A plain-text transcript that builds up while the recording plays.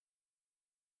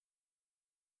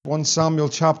1 Samuel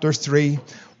chapter 3,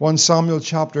 1 Samuel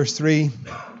chapter 3,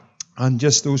 and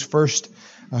just those first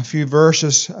few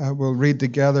verses we'll read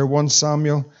together. 1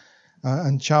 Samuel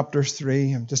and chapter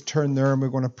 3, and just turn there and we're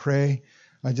going to pray.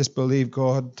 I just believe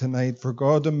God tonight for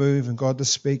God to move and God to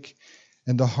speak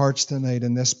in the hearts tonight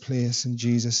in this place in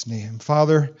Jesus' name.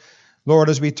 Father, Lord,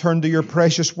 as we turn to your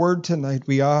precious word tonight,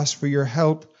 we ask for your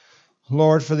help,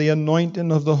 Lord, for the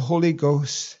anointing of the Holy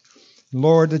Ghost.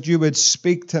 Lord, that you would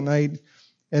speak tonight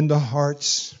in the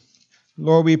hearts.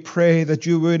 Lord, we pray that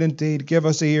you would indeed give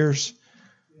us ears,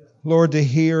 Lord, to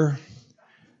hear.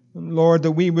 Lord,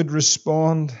 that we would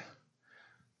respond.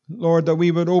 Lord, that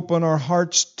we would open our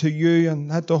hearts to you and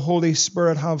let the Holy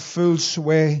Spirit have full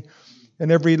sway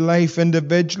in every life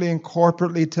individually and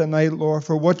corporately tonight, Lord,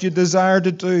 for what you desire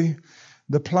to do,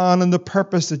 the plan and the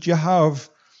purpose that you have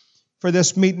for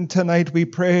this meeting tonight. We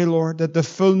pray, Lord, that the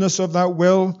fullness of that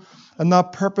will and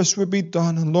that purpose would be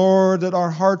done. And Lord, that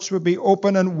our hearts would be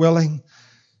open and willing.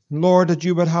 Lord, that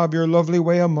you would have your lovely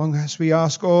way among us. We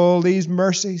ask all these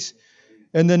mercies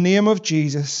in the name of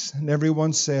Jesus. And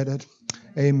everyone said it.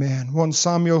 Amen. 1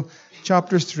 Samuel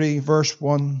chapter 3, verse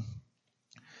 1.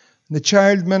 The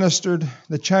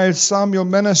child Samuel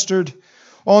ministered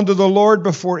unto the Lord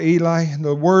before Eli. And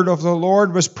the word of the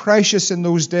Lord was precious in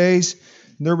those days.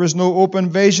 There was no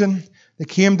open vision. It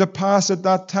came to pass at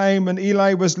that time when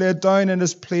Eli was laid down in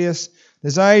his place,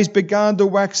 his eyes began to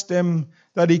wax dim,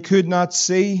 that he could not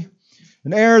see.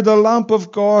 And ere the lamp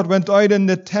of God went out in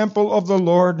the temple of the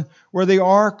Lord, where the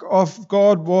ark of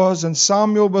God was, and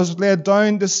Samuel was laid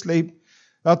down to sleep,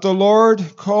 that the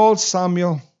Lord called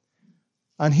Samuel,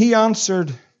 and he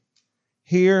answered,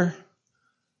 Here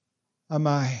am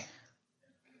I.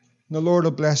 And the Lord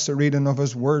will bless the reading of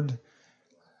his word.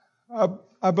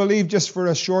 I believe just for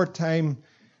a short time,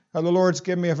 the Lord's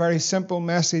given me a very simple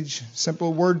message,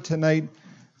 simple word tonight.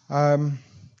 I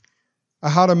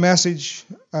had a message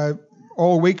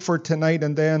all week for tonight,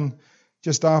 and then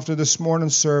just after this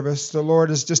morning's service, the Lord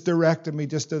has just directed me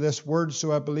just to this word.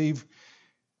 So I believe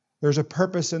there's a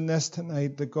purpose in this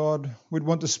tonight that God would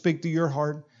want to speak to your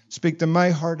heart, speak to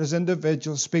my heart as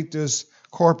individuals, speak to us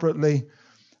corporately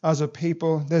as a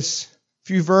people. This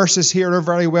few verses here are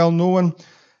very well known.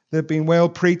 They've been well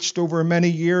preached over many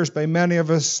years by many of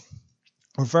us.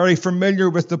 We're very familiar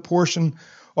with the portion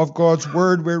of God's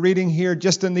Word. We're reading here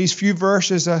just in these few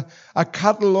verses a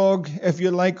catalogue, if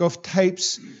you like, of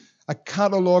types. A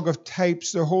catalogue of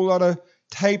types. There are a whole lot of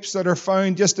types that are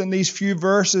found just in these few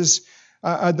verses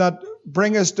that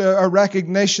bring us to a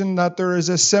recognition that there is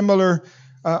a similar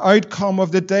outcome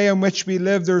of the day in which we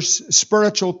live. There's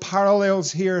spiritual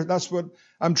parallels here. That's what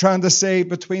I'm trying to say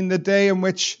between the day in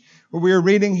which we're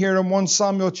reading here in 1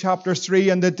 Samuel chapter 3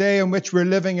 and the day in which we're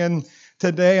living in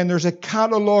today. And there's a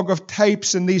catalogue of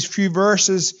types in these few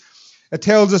verses. It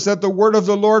tells us that the word of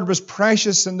the Lord was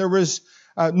precious and there was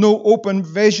no open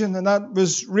vision. And that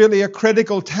was really a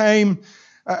critical time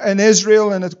in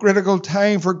Israel and a critical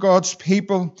time for God's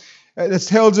people. It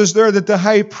tells us there that the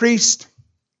high priest,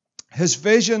 his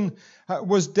vision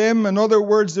was dim. In other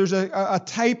words, there's a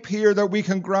type here that we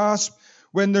can grasp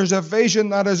when there's a vision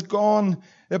that is gone.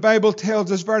 The Bible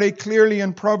tells us very clearly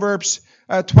in Proverbs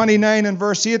 29 and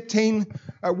verse 18,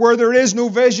 where there is no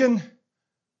vision,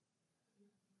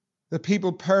 the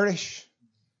people perish.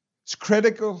 It's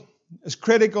critical. It's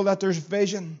critical that there's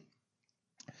vision.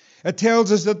 It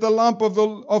tells us that the lamp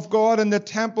of God in the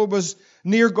temple was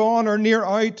near gone or near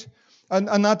out.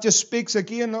 And that just speaks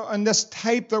again on this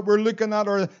type that we're looking at,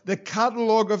 or the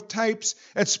catalogue of types.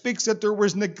 It speaks that there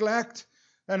was neglect,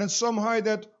 and it's somehow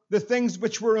that the things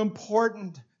which were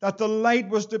important, that the light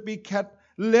was to be kept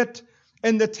lit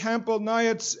in the temple. Now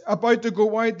it's about to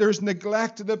go out. There's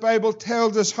neglect. The Bible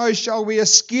tells us, how shall we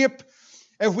escape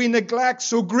if we neglect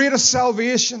so great a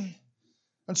salvation?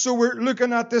 And so we're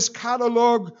looking at this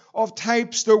catalogue of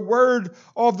types. The word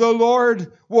of the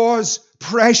Lord was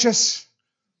precious.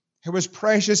 It was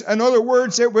precious. In other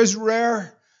words, it was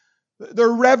rare. The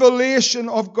revelation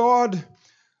of God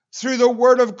through the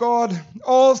Word of God.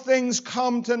 All things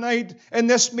come tonight in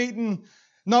this meeting,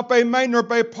 not by might nor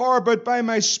by power, but by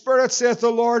my Spirit, saith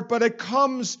the Lord. But it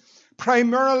comes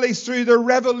primarily through the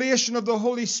revelation of the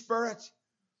Holy Spirit.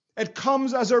 It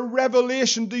comes as a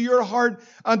revelation to your heart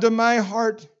and to my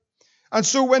heart. And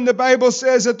so when the Bible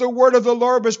says that the word of the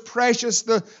Lord was precious,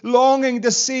 the longing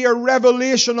to see a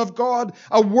revelation of God,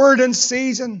 a word in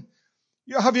season.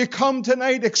 Have you come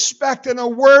tonight expecting a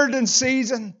word in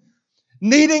season?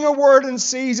 Needing a word in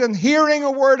season, hearing a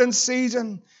word in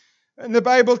season. And the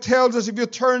Bible tells us, if you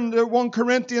turn to 1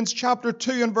 Corinthians chapter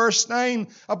 2 and verse 9,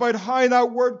 about how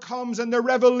that word comes and the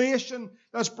revelation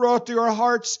that's brought to our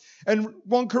hearts in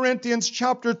 1 Corinthians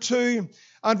chapter 2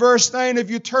 and verse 9. If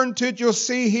you turn to it, you'll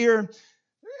see here,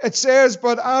 it says,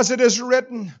 but as it is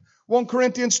written, 1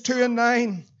 Corinthians 2 and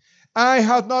 9, eye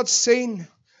hath not seen,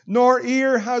 nor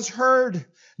ear has heard,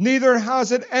 neither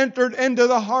has it entered into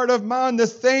the heart of man the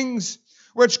things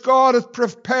which God hath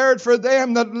prepared for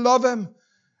them that love him.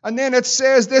 And then it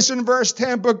says this in verse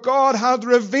 10, but God hath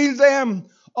revealed them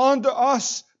unto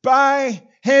us by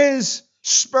his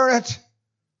Spirit.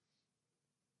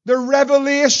 The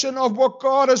revelation of what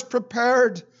God has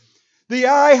prepared. The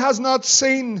eye has not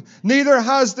seen, neither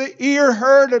has the ear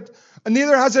heard it, and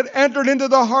neither has it entered into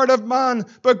the heart of man,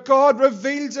 but God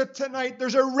reveals it tonight.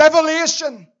 There's a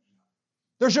revelation.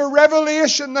 There's a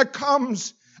revelation that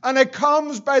comes, and it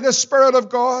comes by the Spirit of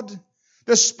God.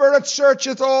 The Spirit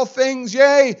searcheth all things,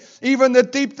 yea, even the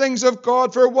deep things of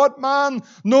God. For what man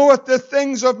knoweth the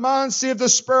things of man, save the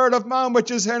Spirit of man which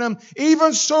is in him?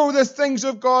 Even so the things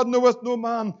of God knoweth no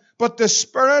man, but the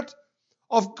Spirit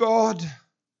of God.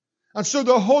 And so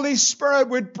the Holy Spirit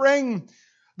would bring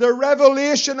the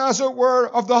revelation, as it were,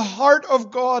 of the heart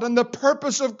of God and the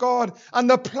purpose of God and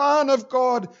the plan of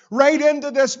God right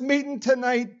into this meeting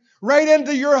tonight, right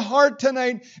into your heart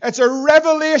tonight. It's a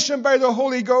revelation by the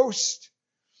Holy Ghost.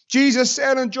 Jesus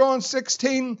said in John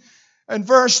 16 and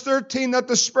verse 13 that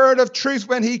the Spirit of truth,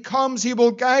 when he comes, he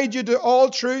will guide you to all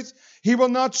truth. He will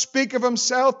not speak of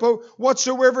himself, but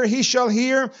whatsoever he shall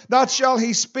hear, that shall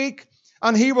he speak.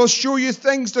 And he will show you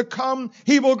things to come.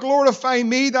 He will glorify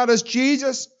me, that is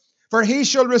Jesus. For he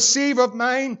shall receive of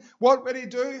mine. What will he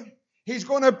do? He's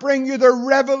going to bring you the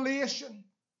revelation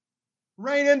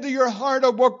right into your heart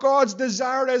of what God's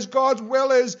desire is, God's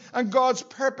will is, and God's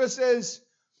purpose is.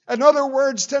 In other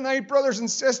words, tonight, brothers and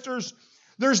sisters,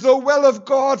 there's the will of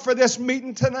God for this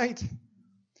meeting tonight.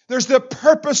 There's the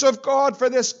purpose of God for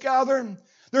this gathering.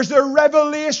 There's the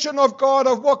revelation of God,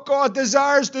 of what God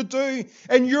desires to do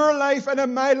in your life and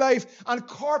in my life, and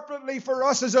corporately for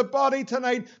us as a body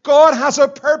tonight. God has a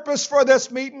purpose for this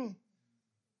meeting.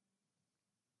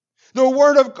 The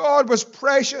Word of God was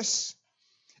precious.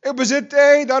 It was a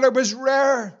day that it was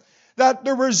rare, that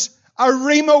there was a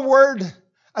rhema word.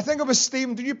 I think it was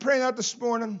Stephen. Did you pray that this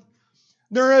morning?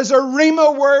 There is a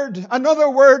rhema word. In other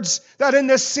words, that in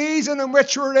the season in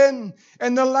which we're in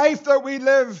the life that we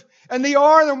live, in the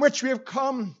hour in which we have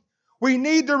come, we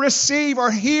need to receive or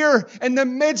hear in the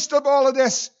midst of all of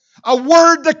this a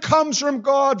word that comes from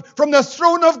God, from the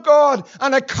throne of God,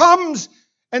 and it comes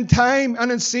in time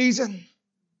and in season.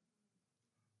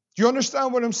 Do you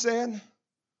understand what I'm saying?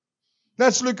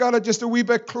 Let's look at it just a wee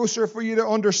bit closer for you to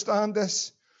understand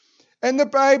this. In the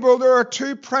Bible, there are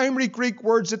two primary Greek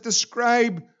words that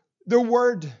describe the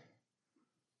Word.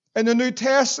 In the New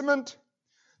Testament,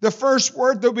 the first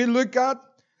word that we look at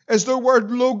is the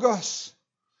word logos.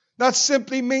 That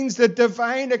simply means the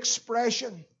divine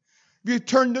expression. If you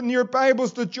turn in your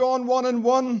Bibles to John 1 and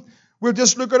 1, we'll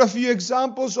just look at a few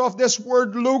examples of this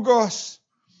word logos,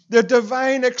 the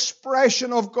divine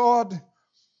expression of God.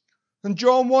 In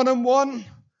John 1 and 1,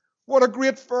 what a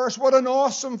great verse, what an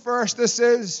awesome verse this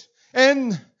is.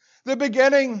 In the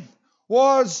beginning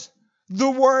was the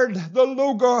Word, the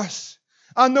Logos,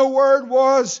 and the Word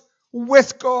was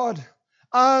with God,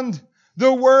 and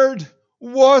the Word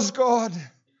was God.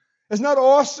 Isn't that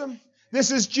awesome?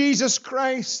 This is Jesus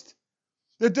Christ,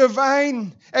 the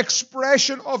divine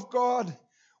expression of God.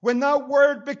 When that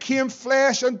Word became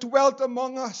flesh and dwelt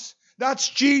among us, that's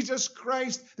Jesus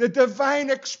Christ, the divine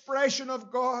expression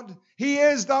of God. He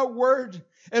is that Word.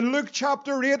 In Luke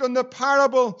chapter 8, on the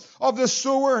parable of the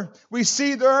sower, we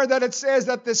see there that it says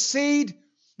that the seed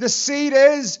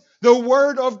is the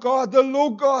Word of God, the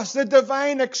Logos, the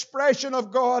divine expression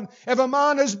of God. If a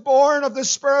man is born of the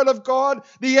Spirit of God,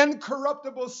 the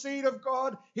incorruptible seed of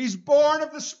God, he's born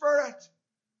of the Spirit.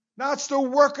 That's the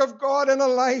work of God in a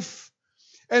life.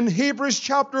 In Hebrews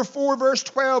chapter 4, verse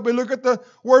 12, we look at the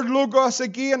word Logos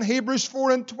again, Hebrews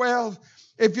 4 and 12.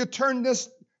 If you turn this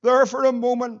there for a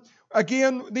moment,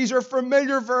 again, these are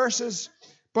familiar verses,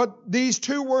 but these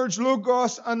two words,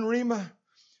 Logos and Rhema.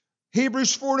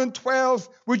 Hebrews 4 and 12.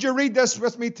 Would you read this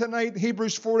with me tonight?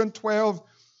 Hebrews 4 and 12.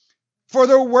 For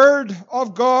the word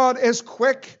of God is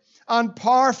quick and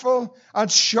powerful and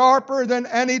sharper than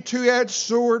any two-edged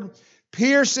sword,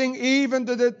 piercing even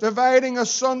to the dividing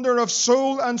asunder of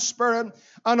soul and spirit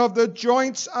and of the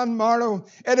joints and marrow.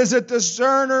 It is a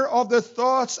discerner of the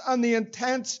thoughts and the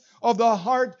intents of the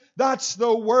heart. That's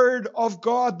the word of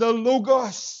God, the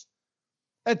Logos.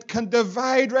 It can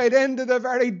divide right into the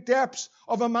very depths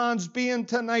of a man's being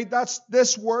tonight. That's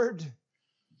this word.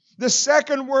 The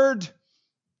second word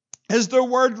is the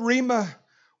word Rhema,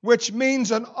 which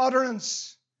means an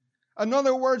utterance. In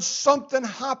other words, something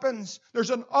happens. There's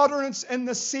an utterance in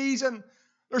the season.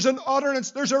 There's an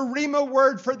utterance. There's a rhema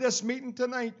word for this meeting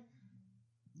tonight.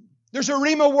 There's a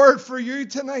rhema word for you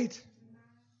tonight.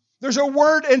 There's a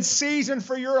word in season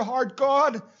for your heart.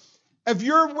 God, if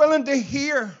you're willing to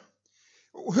hear,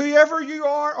 whoever you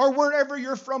are or wherever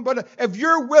you're from, but if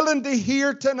you're willing to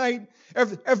hear tonight,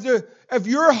 if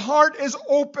your heart is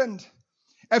opened,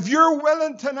 if you're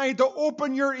willing tonight to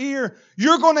open your ear,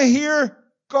 you're going to hear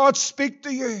God speak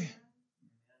to you.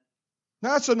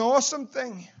 That's an awesome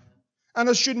thing. And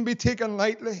it shouldn't be taken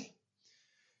lightly.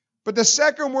 But the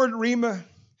second word, rhema,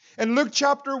 in Luke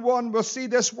chapter 1, we'll see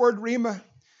this word rhema.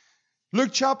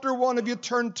 Luke chapter 1, if you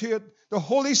turn to it, the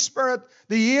Holy Spirit,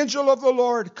 the angel of the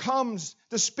Lord, comes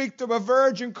to speak to a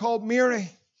virgin called Mary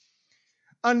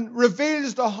and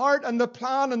reveals the heart and the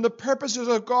plan and the purposes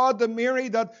of God to Mary,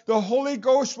 that the Holy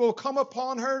Ghost will come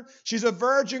upon her. She's a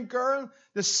virgin girl.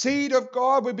 The seed of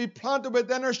God will be planted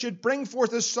within her. She'd bring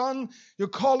forth a son. You'll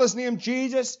call his name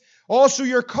Jesus. Also,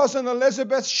 your cousin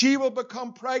Elizabeth, she will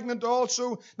become pregnant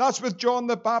also. That's with John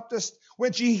the Baptist.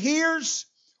 When she hears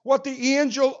what the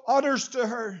angel utters to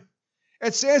her,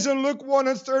 it says in Luke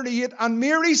 1:38, and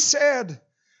Mary said,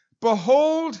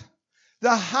 behold,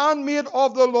 the handmaid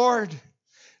of the Lord,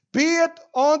 be it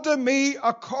unto me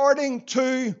according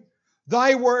to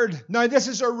thy word. Now, this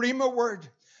is a rhema word.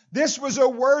 This was a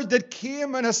word that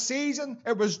came in a season.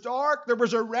 It was dark. There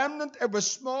was a remnant. It was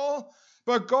small.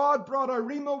 But God brought a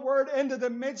rhema word into the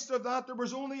midst of that. There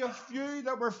was only a few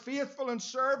that were faithful and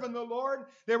serving the Lord.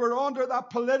 They were under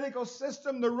that political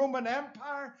system, the Roman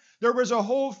Empire. There was a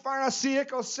whole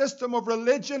Pharisaical system of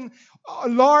religion.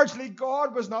 Largely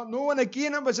God was not known.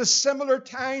 Again, it was a similar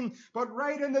time. But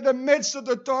right into the midst of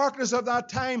the darkness of that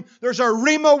time, there's a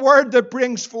rhema word that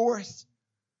brings forth.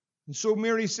 And so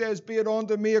Mary says, be it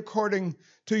unto me according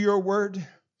to your word.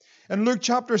 In Luke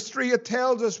chapter 3, it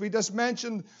tells us, we just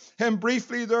mentioned him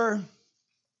briefly there.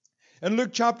 In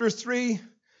Luke chapter 3,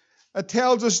 it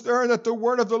tells us there that the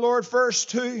word of the Lord, verse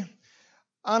 2,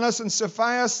 Annas and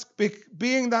Sapphira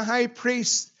being the high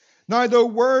priest, now the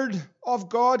word of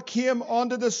God came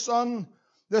unto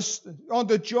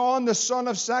unto John, the son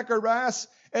of Zacharias,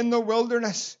 in the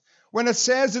wilderness. When it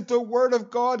says that the word of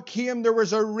God came, there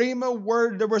was a rhema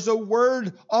word. There was a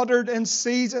word uttered in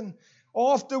season.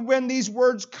 Often when these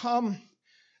words come,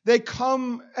 they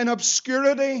come in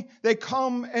obscurity. They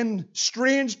come in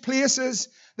strange places.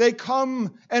 They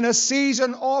come in a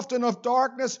season often of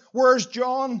darkness. Where's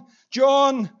John?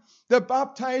 John, the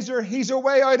baptizer, he's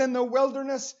away out in the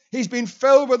wilderness. He's been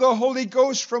filled with the Holy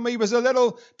Ghost from he was a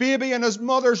little baby in his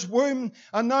mother's womb.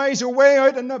 And now he's away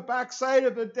out in the backside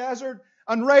of the desert.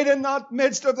 And right in that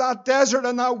midst of that desert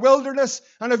and that wilderness,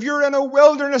 and if you're in a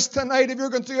wilderness tonight, if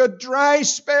you're going through a dry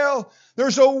spell,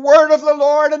 there's a word of the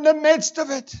Lord in the midst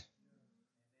of it.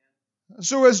 And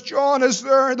so as John is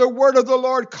there, the word of the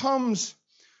Lord comes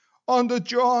unto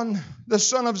John, the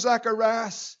son of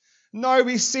Zacharias. Now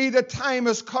we see the time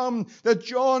has come that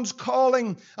John's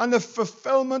calling and the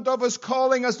fulfillment of his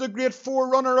calling as the great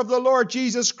forerunner of the Lord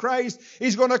Jesus Christ.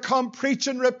 He's going to come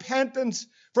preaching repentance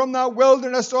from that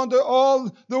wilderness unto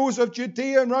all those of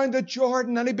Judea and round the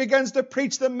Jordan. And he begins to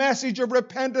preach the message of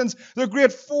repentance, the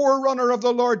great forerunner of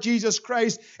the Lord Jesus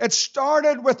Christ. It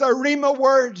started with a rhema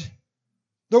word.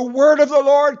 The word of the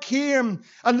Lord came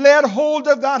and laid hold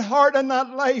of that heart and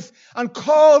that life and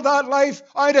called that life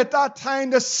out at that time.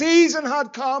 The season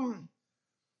had come.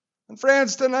 And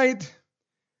friends, tonight,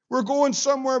 we're going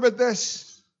somewhere with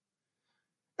this.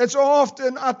 It's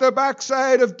often at the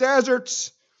backside of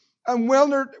deserts and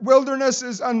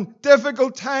wildernesses and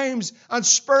difficult times and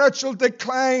spiritual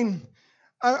decline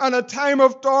and a time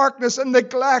of darkness and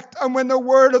neglect, and when the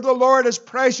word of the Lord is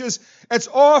precious, it's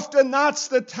often that's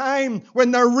the time when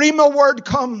the rhema word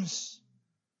comes.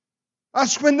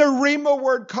 That's when the rhema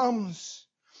word comes.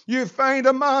 You find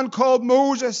a man called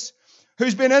Moses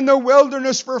who's been in the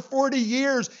wilderness for 40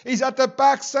 years. He's at the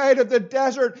backside of the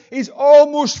desert. He's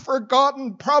almost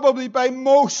forgotten, probably by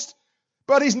most,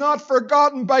 but he's not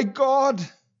forgotten by God.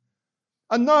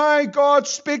 And now God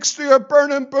speaks through a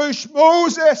burning bush,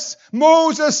 Moses,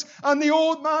 Moses, and the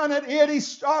old man at 80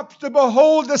 stops to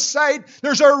behold the sight.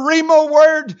 There's a rhema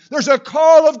word. There's a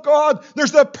call of God.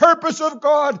 There's the purpose of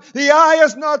God. The eye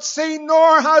has not seen,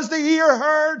 nor has the ear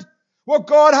heard what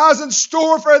God has in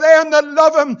store for them that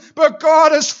love Him. But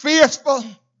God is faithful.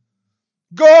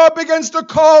 God begins to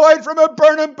call out from a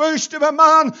burning bush to a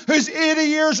man who's 80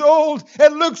 years old.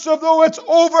 It looks as though it's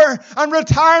over and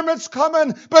retirement's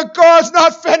coming, but God's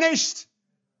not finished.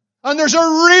 And there's a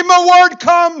rhema word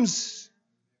comes.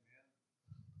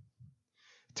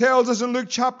 It tells us in Luke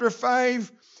chapter 5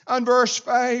 and verse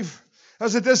 5,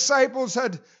 as the disciples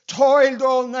had toiled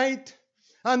all night,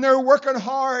 and they're working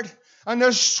hard, and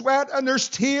there's sweat, and there's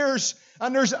tears,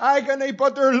 and there's agony,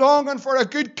 but they're longing for a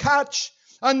good catch,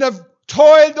 and they've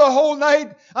toiled the whole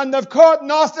night, and they've caught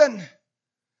nothing.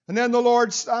 And then the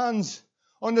Lord stands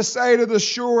on the side of the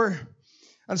shore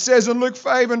and says in Luke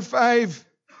 5:5,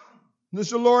 as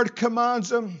the Lord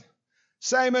commands him,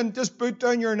 Simon, just put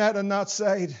down your net on that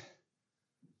side.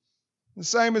 And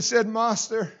Simon said,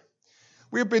 Master,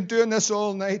 we've been doing this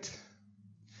all night.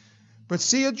 But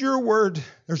see at your word,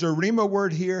 there's a rhema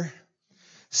word here.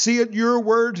 See at your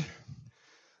word,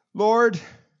 Lord,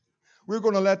 we're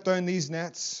going to let down these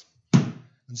nets. And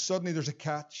suddenly there's a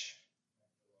catch.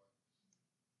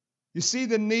 You see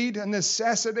the need and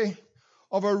necessity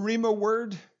of a rhema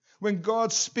word when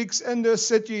God speaks into a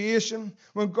situation,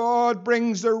 when God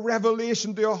brings the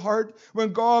revelation to a heart,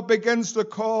 when God begins to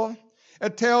call.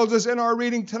 It tells us in our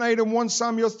reading tonight in 1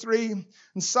 Samuel 3,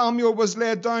 and Samuel was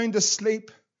laid down to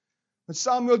sleep. And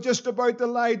Samuel just about to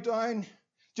lie down,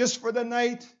 just for the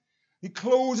night, he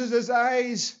closes his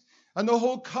eyes, and the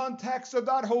whole context of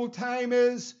that whole time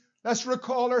is, let's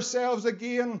recall ourselves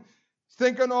again,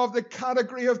 thinking of the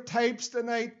category of types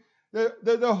tonight.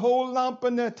 The whole lamp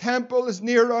in the temple is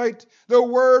near out. The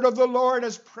word of the Lord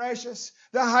is precious.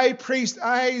 The high priest's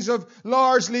eyes have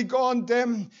largely gone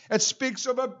dim. It speaks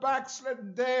of a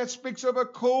backslidden day. It speaks of a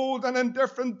cold and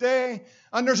indifferent day.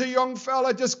 And there's a young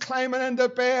fella just climbing into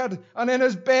bed. And in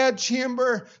his bed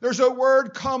chamber, there's a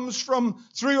word comes from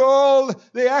through all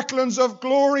the echoes of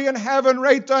glory in heaven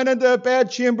right down into the bed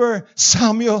chamber.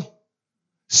 Samuel.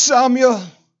 Samuel.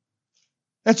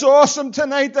 It's awesome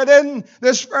tonight that in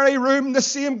this very room, the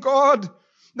same God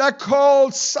that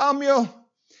called Samuel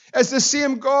is the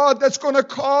same God that's going to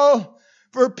call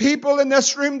for people in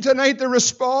this room tonight to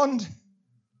respond.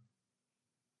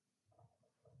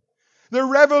 The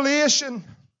revelation.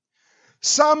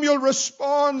 Samuel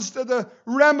responds to the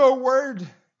Rhema word.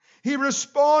 He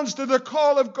responds to the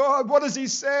call of God. What does he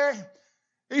say?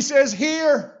 He says,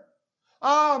 Here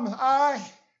am I.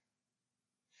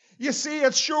 You see,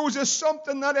 it shows us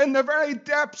something that in the very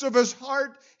depths of his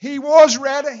heart, he was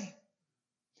ready.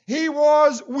 He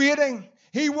was waiting.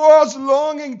 He was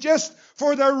longing just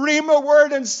for the Rhema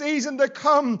word in season to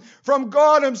come from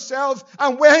God himself.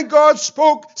 And when God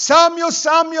spoke, Samuel,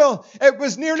 Samuel, it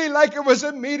was nearly like it was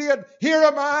immediate. Here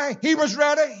am I. He was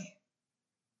ready.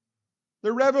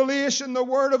 The revelation, the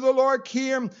word of the Lord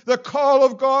came. The call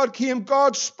of God came.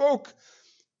 God spoke.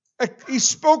 He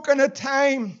spoke in a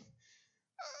time.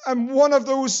 And one of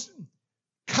those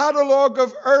catalogue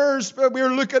of errors that we're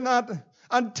looking at,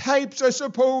 and types, I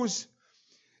suppose,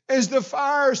 is the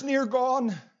fire's near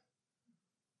gone.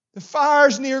 The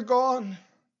fire's near gone.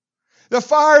 The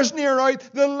fire's near out.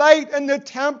 The light in the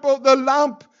temple, the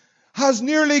lamp, has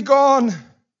nearly gone.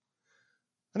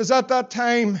 And it's at that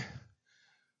time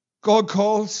God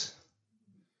calls.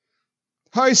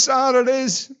 How sad it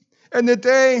is in the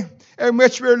day in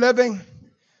which we're living.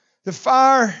 The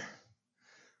fire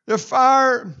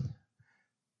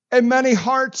in many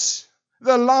hearts,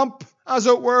 the lamp, as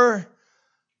it were,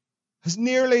 has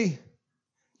nearly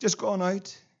just gone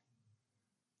out.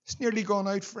 It's nearly gone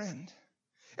out, friend.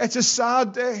 It's a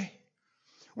sad day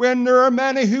when there are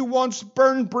many who once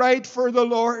burned bright for the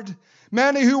Lord,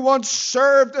 many who once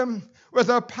served him with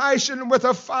a passion, with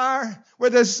a fire,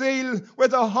 with a zeal,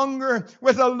 with a hunger,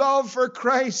 with a love for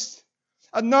Christ.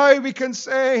 And now we can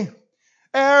say,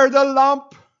 ere the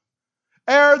lamp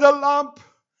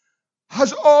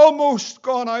has almost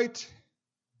gone out.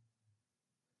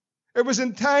 It was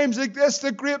in times like this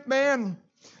that great men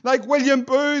like William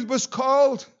Booth was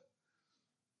called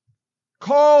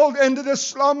into the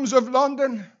slums of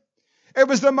London. It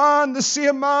was the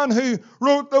same man who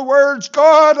wrote the words,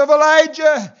 God of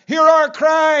Elijah, hear our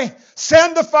cry,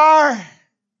 send the fire.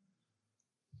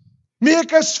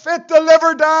 Make us fit to live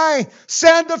or die,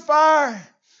 send the fire.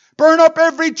 Burn up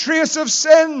every trace of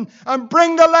sin and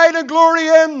bring the light and glory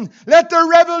in. Let the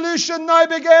revolution now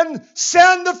begin.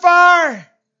 Send the fire.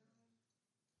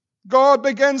 God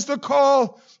begins to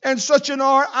call in such an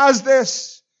hour as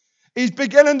this. He's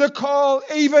beginning to call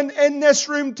even in this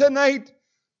room tonight.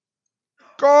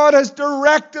 God has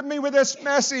directed me with this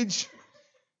message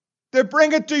to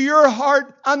bring it to your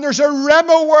heart. And there's a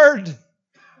Rhema word.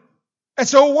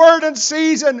 It's a word in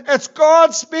season. It's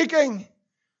God speaking.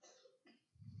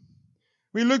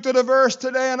 We looked at a verse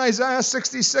today in Isaiah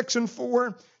 66 and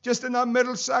 4, just in that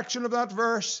middle section of that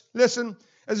verse. Listen,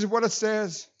 this is what it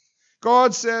says.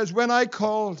 God says, when I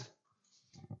called,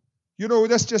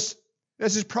 this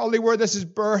is probably where this is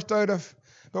birthed out of.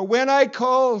 But when I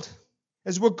called,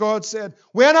 is what God said.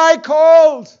 When I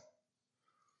called,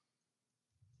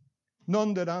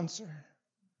 None did answer.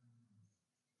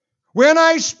 When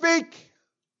I speak,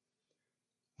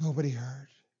 nobody heard.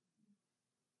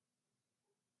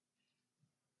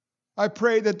 I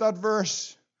pray that that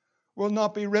verse will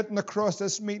not be written across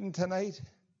this meeting tonight.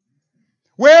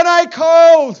 When I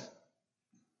called,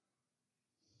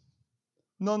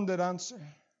 none did answer.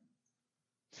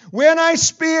 When I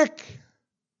spake,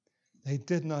 they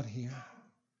did not hear.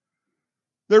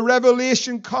 The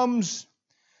revelation comes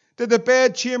to the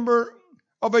bedchamber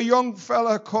of a young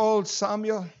fella called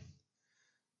Samuel.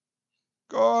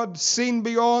 God, seen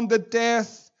beyond the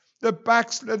death, the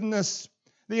backsliddenness,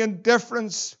 the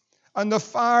indifference, and the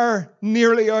fire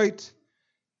nearly out,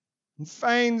 and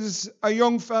finds a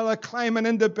young fella climbing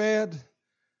into bed,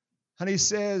 and he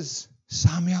says,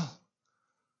 Samuel,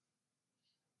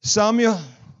 Samuel,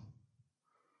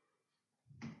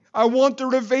 I want to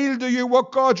reveal to you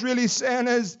what God's really saying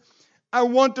is, I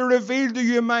want to reveal to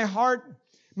you my heart,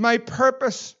 my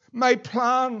purpose, my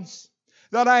plans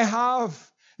that I have.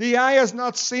 The eye has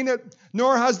not seen it,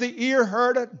 nor has the ear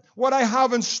heard it, what I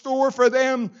have in store for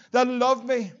them that love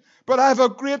me. But I have a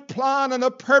great plan and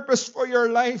a purpose for your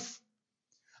life.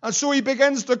 And so he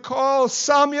begins to call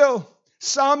Samuel,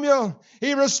 Samuel.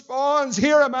 He responds,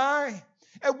 here am I.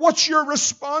 And what's your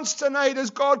response tonight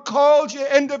as God calls you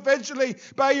individually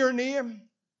by your name?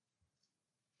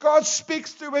 God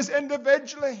speaks to us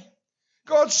individually.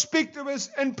 God speaks to us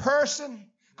in person.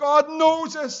 God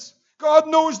knows us. God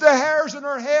knows the hairs in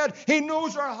our head. He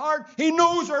knows our heart. He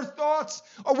knows our thoughts.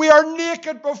 We are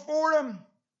naked before Him.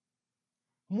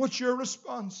 What's your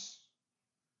response?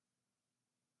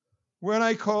 When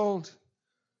I called,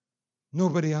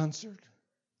 nobody answered.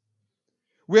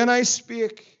 When I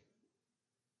spake,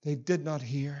 they did not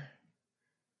hear.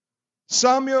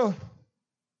 Samuel,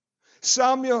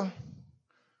 Samuel,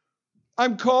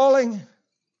 I'm calling.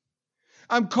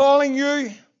 I'm calling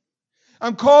you.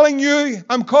 I'm calling you.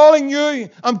 I'm calling you.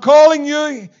 I'm calling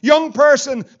you. Young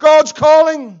person, God's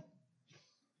calling.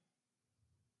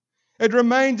 It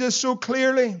reminds us so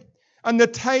clearly, and the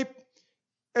type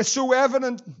is so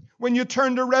evident when you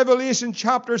turn to Revelation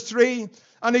chapter 3.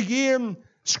 And again,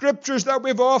 scriptures that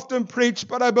we've often preached,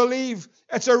 but I believe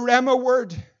it's a rhema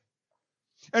word.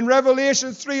 In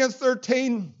Revelation 3 and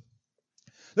 13,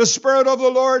 the Spirit of the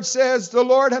Lord says, the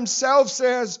Lord Himself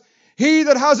says, he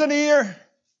that has an ear,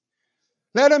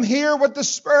 let him hear what the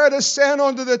Spirit is saying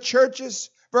unto the churches.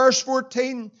 Verse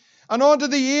 14, and unto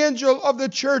the angel of the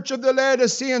church of the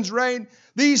Laodiceans write,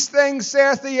 these things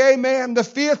saith the Amen, the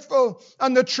faithful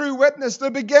and the true witness,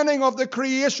 the beginning of the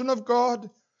creation of God.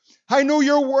 I know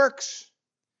your works.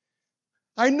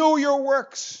 I know your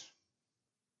works.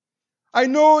 I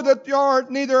know that you are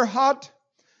neither hot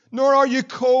nor are you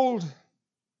cold.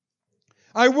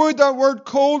 I would that word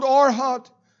cold or hot.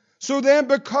 So then,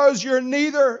 because you're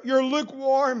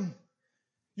lukewarm,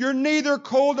 you're neither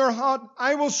cold nor hot,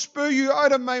 I will spew you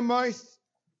out of my mouth.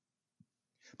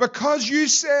 Because you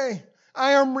say,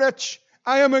 I am rich,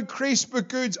 I am increased with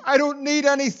goods, I don't need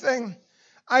anything.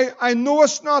 I know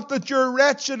it's not that you're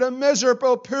wretched and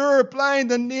miserable, poor,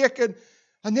 blind and naked.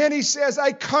 And then he says,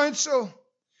 I counsel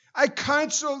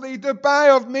thee to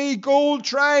buy of me gold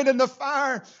tried in the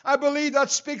fire. I believe that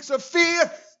speaks of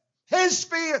faith, His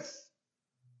faith.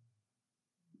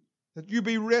 That you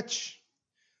be rich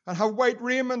and have white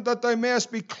raiment, that thou mayest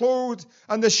be clothed,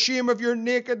 and the shame of your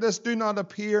nakedness do not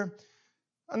appear.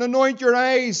 And anoint your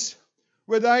eyes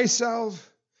with eye salve,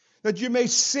 that you may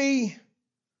see.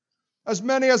 As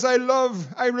many as I love,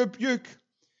 I rebuke,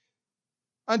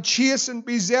 and chasten,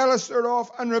 be zealous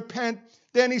thereof, and repent.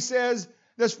 Then he says,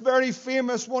 this very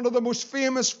famous, one of the most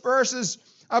famous verses,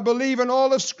 I believe, in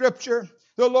all of Scripture.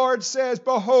 The Lord says,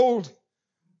 behold,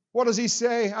 what does He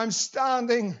say? I'm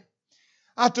standing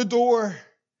at the door,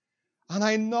 and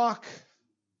I knock.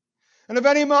 And if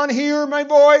any man hear my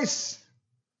voice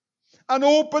and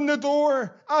open the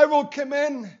door, I will come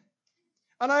in,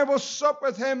 and I will sup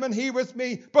with him and he with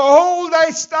me. Behold, I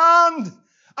stand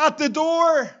at the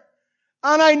door,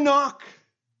 and I knock.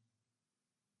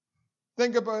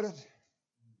 Think about it.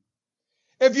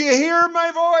 If you hear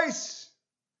my voice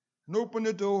and open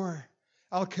the door,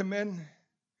 I'll come in.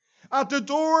 At the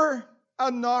door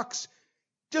and knocks.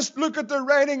 Just look at the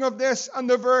writing of this and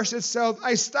the verse itself.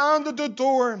 I stand at the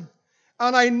door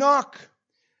and I knock.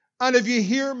 And if you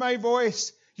hear my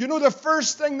voice, you know the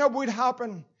first thing that would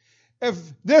happen if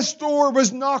this door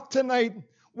was knocked tonight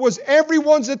was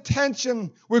everyone's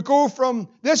attention would go from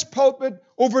this pulpit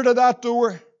over to that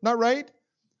door. Not right?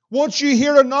 Once you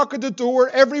hear a knock at the door,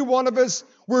 every one of us,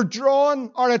 we're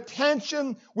drawn, our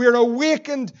attention, we're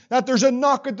awakened that there's a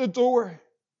knock at the door.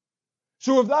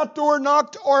 So if that door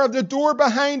knocked, or if the door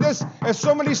behind us, if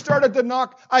somebody started to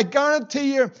knock, I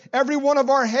guarantee you every one of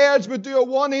our heads would do a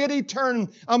 180 turn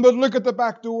and would look at the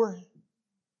back door.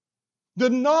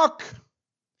 The knock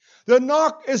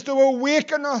is to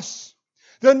awaken us.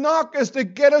 The knock is to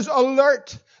get us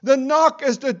alert. The knock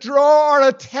is to draw our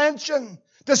attention,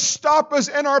 to stop us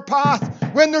in our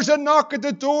path. When there's a knock at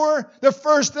the door, the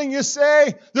first thing you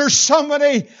say, there's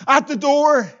somebody at the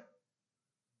door.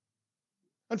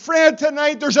 And friend,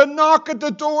 tonight there's a knock at the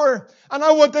door. And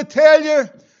I want to tell you,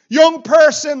 young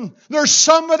person, there's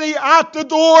somebody at the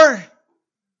door.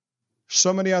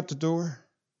 Somebody at the door.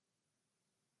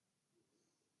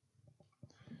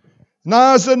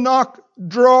 Now as the knock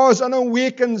draws and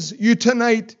awakens you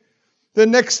tonight, the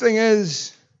next thing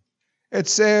is, it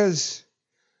says,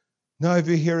 now if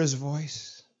you hear His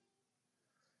voice.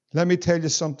 Let me tell you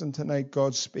something tonight,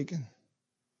 God's speaking.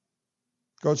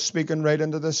 God's speaking right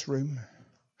into this room.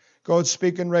 God's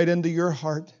speaking right into your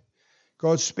heart.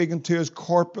 God's speaking to us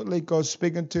corporately. God's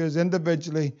speaking to us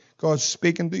individually. God's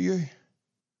speaking to you.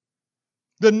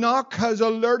 The knock has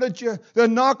alerted you. The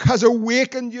knock has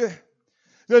awakened you.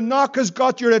 The knock has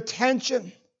got your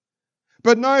attention.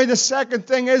 But now the second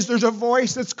thing is there's a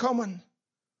voice that's coming.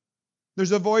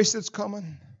 There's a voice that's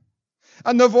coming.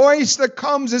 And the voice that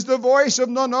comes is the voice of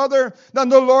none other than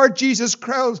the Lord Jesus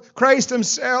Christ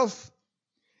Himself.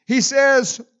 He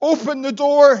says, open the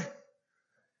door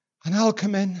and I'll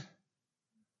come in.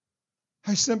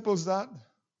 How simple is that?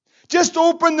 Just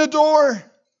open the door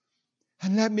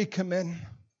and let me come in.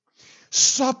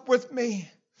 Sup with me.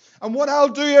 And what I'll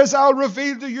do is I'll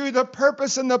reveal to you the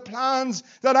purpose and the plans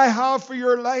that I have for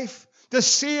your life. To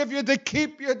save you, to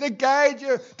keep you, to guide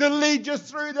you, to lead you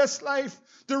through this life.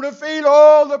 To reveal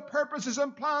all the purposes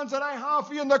and plans that I have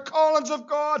for you in the callings of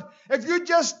God. If you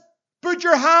just put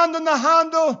your hand on the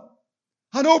handle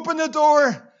and open the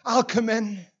door, I'll come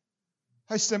in.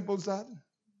 How simple is that?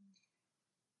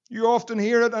 You often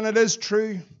hear it, and it is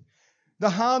true.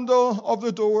 The handle of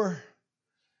the door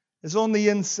is on the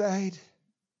inside.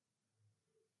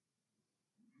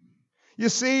 You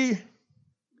see,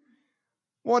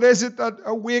 what is it that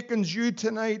awakens you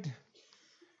tonight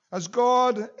as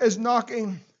God is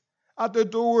knocking at the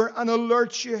door and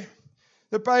alerts you?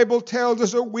 The Bible tells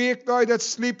us, awake thou that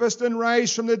sleepest and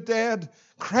rise from the dead.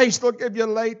 Christ will give you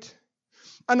light.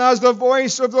 And as the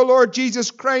voice of the Lord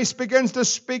Jesus Christ begins to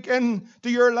speak into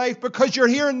your life, because you're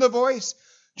hearing the voice,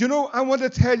 do you know, I want to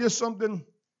tell you something.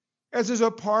 This is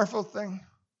a powerful thing.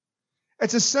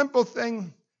 It's a simple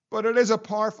thing, but it is a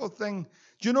powerful thing.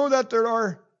 Do you know that there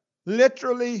are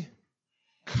literally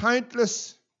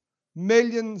countless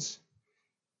millions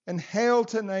in hell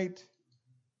tonight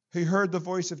who heard the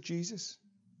voice of Jesus?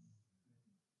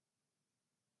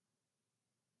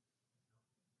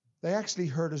 They actually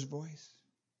heard His voice.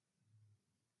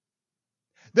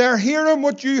 They're hearing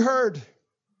what you heard.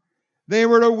 They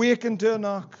were awakened to a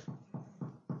knock.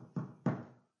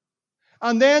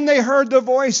 And then they heard the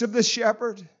voice of the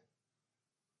shepherd.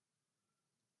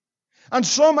 And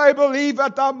some, I believe,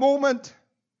 at that moment,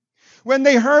 when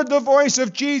they heard the voice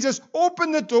of Jesus,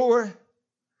 open the door.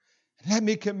 Let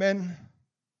me come in.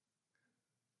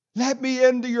 Let me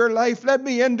into your life. Let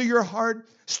me into your heart.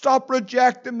 Stop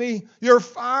rejecting me. Your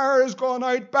fire has gone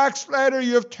out. Backslider,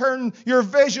 you have turned. Your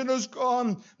vision is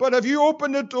gone. But if you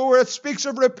open the door, it speaks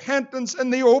of repentance in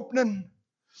the opening.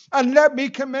 And let me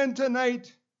come in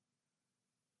tonight.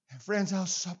 And friends, I'll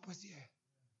sup with you.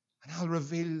 And I'll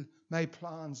reveal my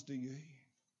plans to you.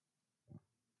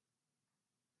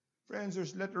 Friends,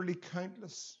 there's literally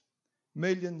countless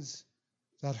millions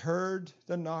that heard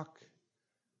the knock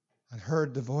and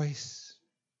heard the voice.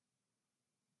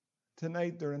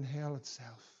 Tonight they're in hell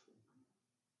itself.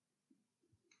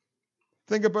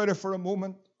 Think about it for a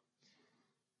moment.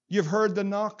 You've heard the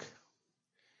knock.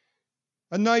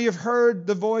 And now you've heard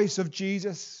the voice of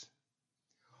Jesus.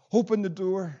 Open the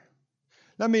door.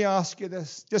 Let me ask you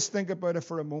this. Just think about it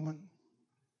for a moment.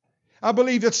 I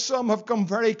believe that some have come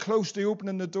very close to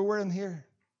opening the door in here.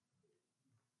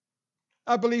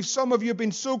 I believe some of you have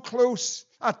been so close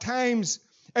at times.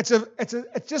 It's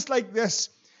just like this.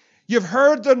 You've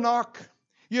heard the knock.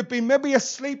 You've been maybe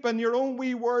asleep in your own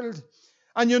wee world.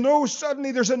 And you know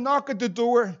suddenly there's a knock at the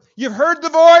door. You've heard the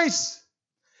voice.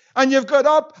 And you've got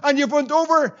up and you've went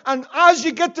over. And as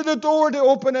you get to the door to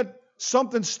open it,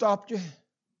 something stopped you.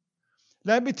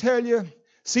 Let me tell you,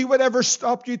 see whatever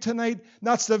stopped you tonight,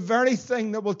 that's the very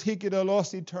thing that will take you to a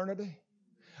lost eternity.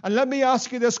 And let me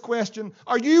ask you this question.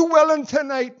 Are you willing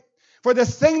tonight for the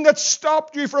thing that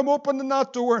stopped you from opening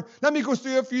that door? Let me go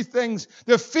through a few things.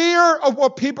 The fear of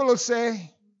what people will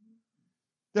say.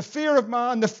 The fear of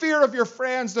man, the fear of your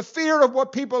friends, the fear of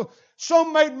what people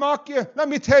Some might mock you. Let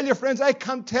me tell you, friends, I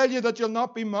can't tell you that you'll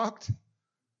not be mocked.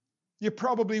 You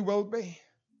probably will be.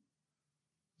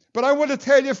 But I want to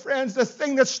tell you, friends, the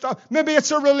thing that stops, maybe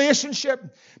it's a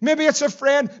relationship, maybe it's a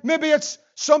friend, maybe it's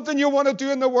something you want to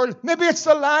do in the world, maybe it's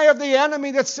the lie of the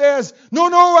enemy that says, no,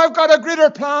 I've got a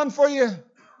greater plan for you.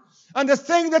 And the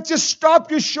thing that just stopped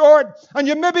you short, and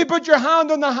you maybe put your hand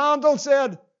on the handle and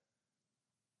said,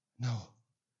 no.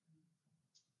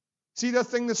 See that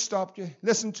thing that stopped you?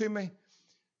 Listen to me.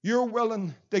 You're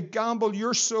willing to gamble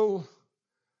your soul.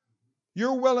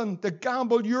 You're willing to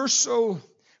gamble your soul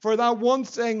for that one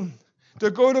thing,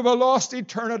 to go to a lost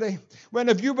eternity, when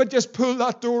if you would just pull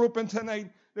that door open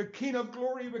tonight, the King of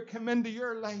Glory would come into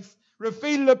your life,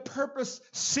 reveal the purpose,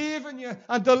 saving you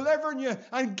and delivering you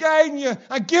and guiding you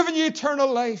and giving you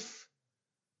eternal life.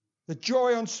 The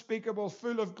joy unspeakable,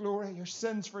 full of glory, your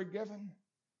sins forgiven.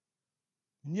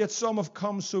 And yet some have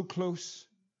come so close.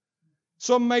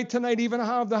 Some might tonight even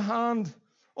have the hand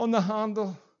on the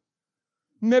handle.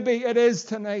 Maybe it is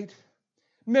tonight.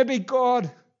 Maybe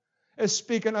God is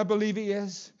speaking. I believe He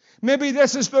is. Maybe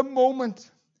this is the moment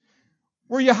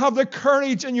where you have the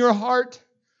courage in your heart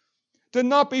to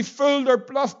not be fooled or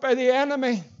bluffed by the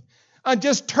enemy and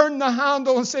just turn the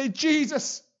handle and say,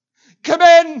 Jesus, come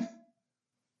in.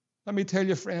 Let me tell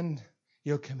you, friend,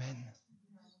 He'll come in.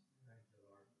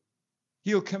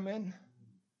 He'll come in.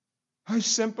 How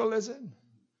simple is it?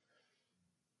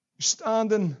 You're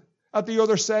standing at the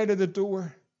other side of the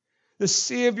door. The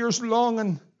Savior's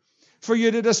longing for you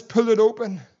to just pull it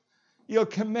open. He'll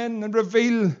come in and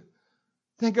reveal.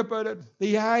 Think about it.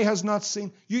 The eye has not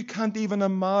seen. You can't even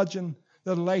imagine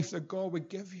the life that God would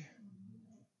give you.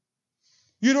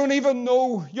 You don't even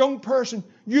know, young person,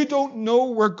 you don't know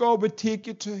where God would take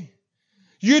you to.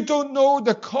 You don't know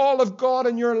the call of God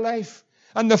in your life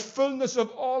and the fullness of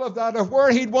all of that, of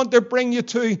where He'd want to bring you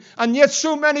to. And yet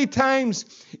so many times,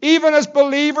 even as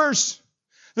believers,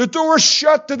 the door's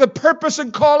shut to the purpose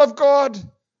and call of God.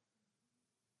 Isn't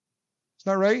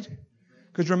that right?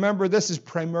 Because remember, this is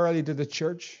primarily to the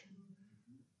church.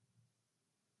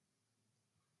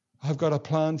 I've got a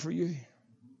plan for you.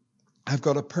 I've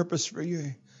got a purpose for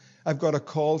you. I've got a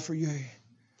call for you.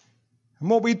 And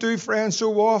what we do, friends,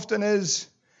 so often is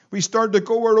we start to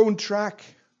go our own track.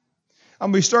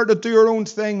 And we start to do our own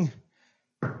thing.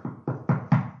 And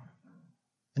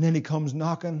then He comes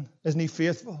knocking. Isn't He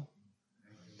faithful?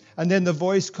 And then the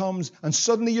voice comes and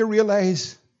suddenly you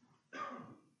realize,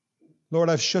 Lord,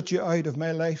 I've shut you out of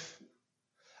my life.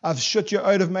 I've shut you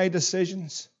out of my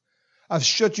decisions. I've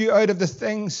shut you out of the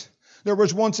things. There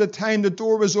was once a time the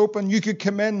door was open. You could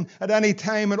come in at any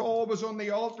time. It all was on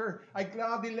the altar. I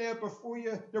gladly lay it before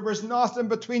you. There was nothing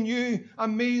between you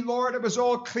and me, Lord. It was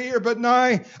all clear. But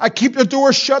now I keep the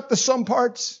door shut to some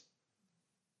parts.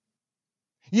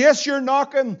 Yes, you're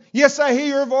knocking. Yes, I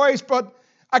hear your voice. But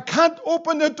I can't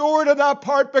open the door to that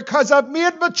part because I've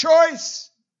made my choice.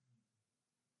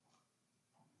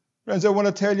 Friends, I want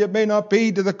to tell you, it may not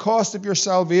be to the cost of your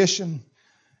salvation,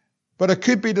 but it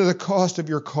could be to the cost of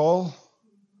your call.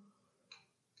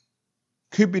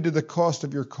 Could be to the cost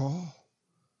of your call.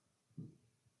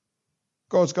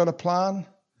 God's got a plan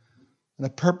and a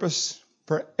purpose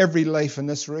for every life in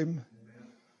this room.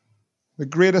 The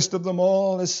greatest of them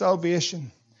all is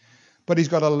salvation, but He's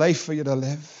got a life for you to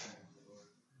live.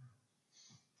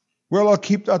 Well, I'll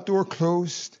keep that door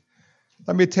closed.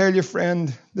 Let me tell you,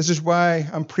 friend, this is why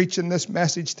I'm preaching this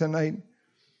message tonight.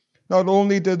 Not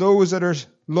only to those that are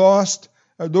lost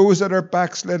or those that are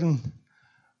backslidden,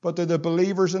 but to the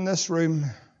believers in this room.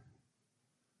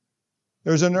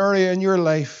 There's an area in your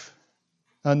life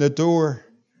and the door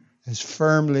is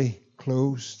firmly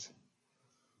closed.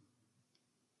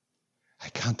 I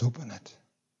can't open it.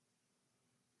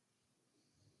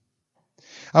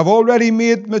 I've already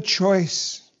made my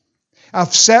choice.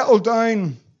 I've settled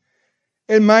down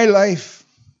in my life.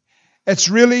 It's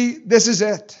really, this is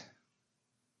it.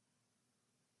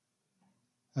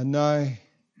 And now,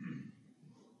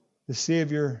 the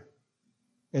Savior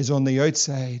is on the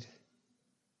outside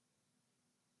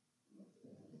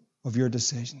of your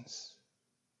decisions.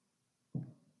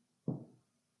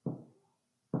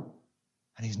 And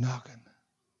He's knocking.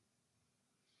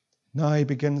 Now He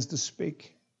begins to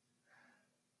speak.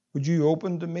 Would you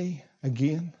open to me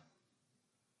again?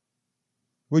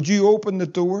 Would you open the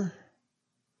door?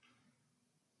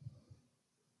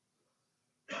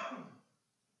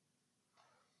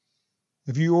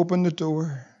 If you open the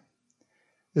door,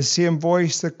 the same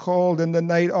voice that called in the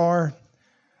night hour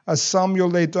as Samuel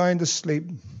lay down to sleep,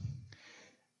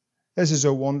 this is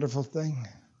a wonderful thing.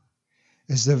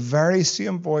 It's the very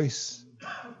same voice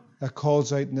that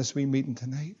calls out in this wee meeting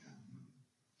tonight.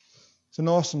 It's an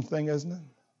awesome thing, isn't it?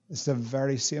 It's the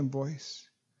very same voice.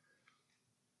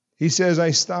 He says,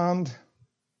 I stand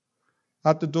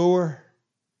at the door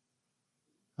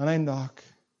and I knock.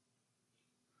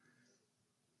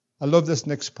 I love this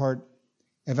next part.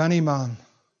 If any man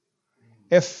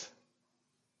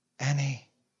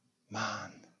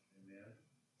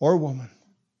or woman,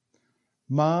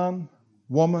 man,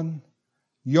 woman,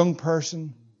 young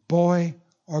person, boy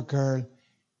or girl,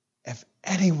 if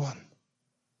anyone,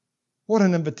 what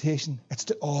an invitation. It's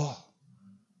to all.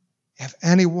 If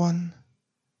anyone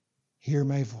hear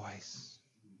my voice,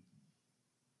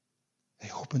 they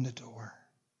open the door,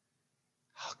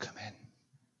 I'll come in.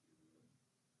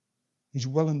 He's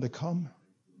willing to come.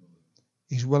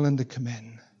 He's willing to come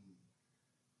in.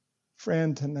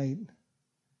 Friend, tonight,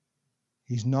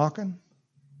 he's knocking,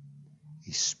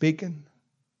 he's speaking,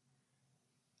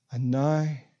 and now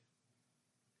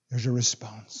there's a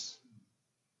response.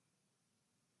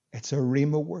 It's a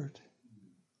rhema word.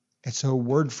 It's a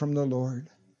word from the Lord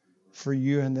for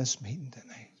you in this meeting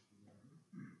tonight.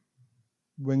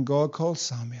 When God called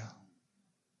Samuel,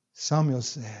 Samuel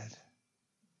said,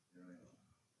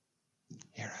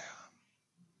 here I am.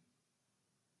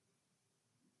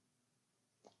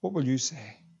 What will you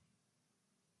say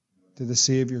to the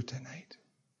Savior tonight?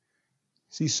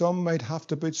 See, some might have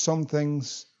to put some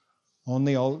things on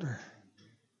the altar.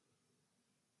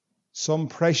 Some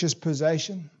precious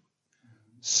possession,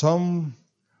 some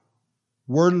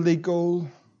worldly goal,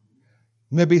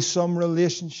 maybe some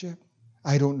relationship.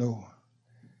 I don't know.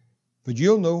 But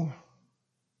you'll know,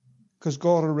 because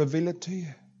God will reveal it to you.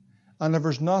 And if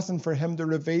there's nothing for him to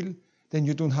reveal, then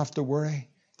you don't have to worry.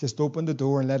 Just open the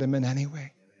door and let him in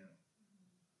anyway.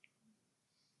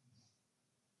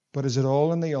 But is it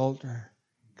all on the altar?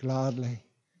 Gladly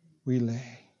we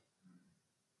lay.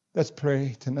 Let's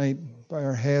pray tonight by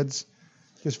our heads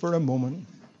just for a moment.